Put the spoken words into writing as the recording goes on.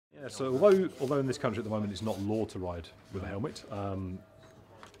Yeah, so although in this country at the moment it's not law to ride with a helmet,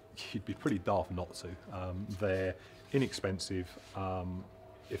 you'd be pretty daft not to. They're inexpensive.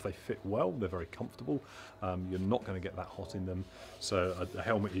 If they fit well, they're very comfortable. You're not going to get that hot in them. So a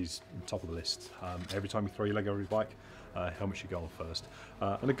helmet is top of the list. Every time you throw your leg over your bike, helmet should go on first.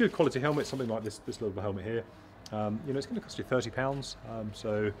 And a good quality helmet, something like this little helmet here, you know, it's going to cost you £30.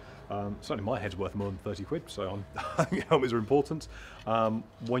 Certainly my head's worth more than 30 quid, so I think helmets are important.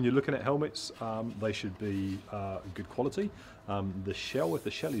 When you're looking at helmets, they should be good quality. The shell, if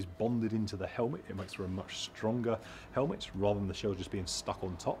the shell is bonded into the helmet, it makes for a much stronger helmet rather than the shell just being stuck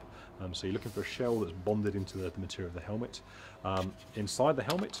on top. So you're looking for a shell that's bonded into the material of the helmet. Inside the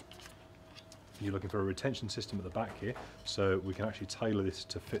helmet, you're looking for a retention system at the back here, so we can actually tailor this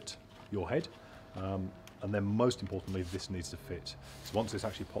to fit your head. And then most importantly, this needs to fit. So once this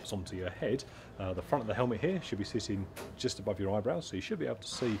actually pops onto your head, the front of the helmet here should be sitting just above your eyebrows, so you should be able to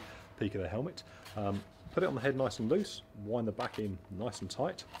see the peak of the helmet. Put it on the head nice and loose, wind the back in nice and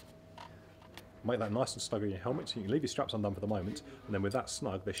tight. Make that nice and snug on your helmet, so you can leave your straps undone for the moment, and then with that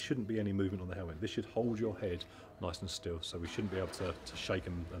snug, there shouldn't be any movement on the helmet. This should hold your head nice and still, so we shouldn't be able to shake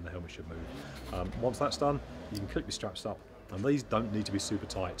them and the helmet should move. Once that's done, you can clip your straps up, and these don't need to be super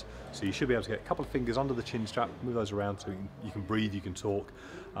tight. So you should be able to get a couple of fingers under the chin strap, move those around so you can breathe, you can talk,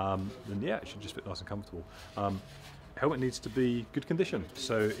 and yeah, it should just fit nice and comfortable. Helmet needs to be good condition,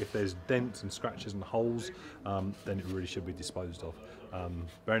 so if there's dents and scratches and holes, then it really should be disposed of.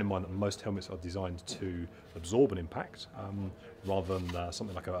 Bearing in mind that most helmets are designed to absorb an impact rather than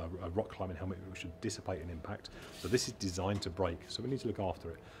something like a rock climbing helmet which should dissipate an impact. So this is designed to break, so we need to look after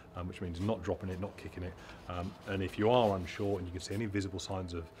it, which means not dropping it, not kicking it. And if you are unsure and you can see any visible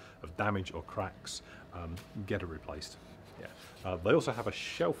signs of damage or cracks, get it replaced. Yeah. They also have a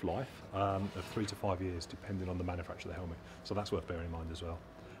shelf life of 3 to 5 years depending on the manufacturer of the helmet, so that's worth bearing in mind as well.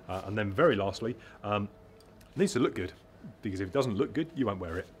 And then very lastly, it needs to look good, because if it doesn't look good, you won't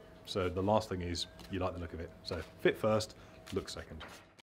wear it. So the last thing is you like the look of it. So fit first, look second.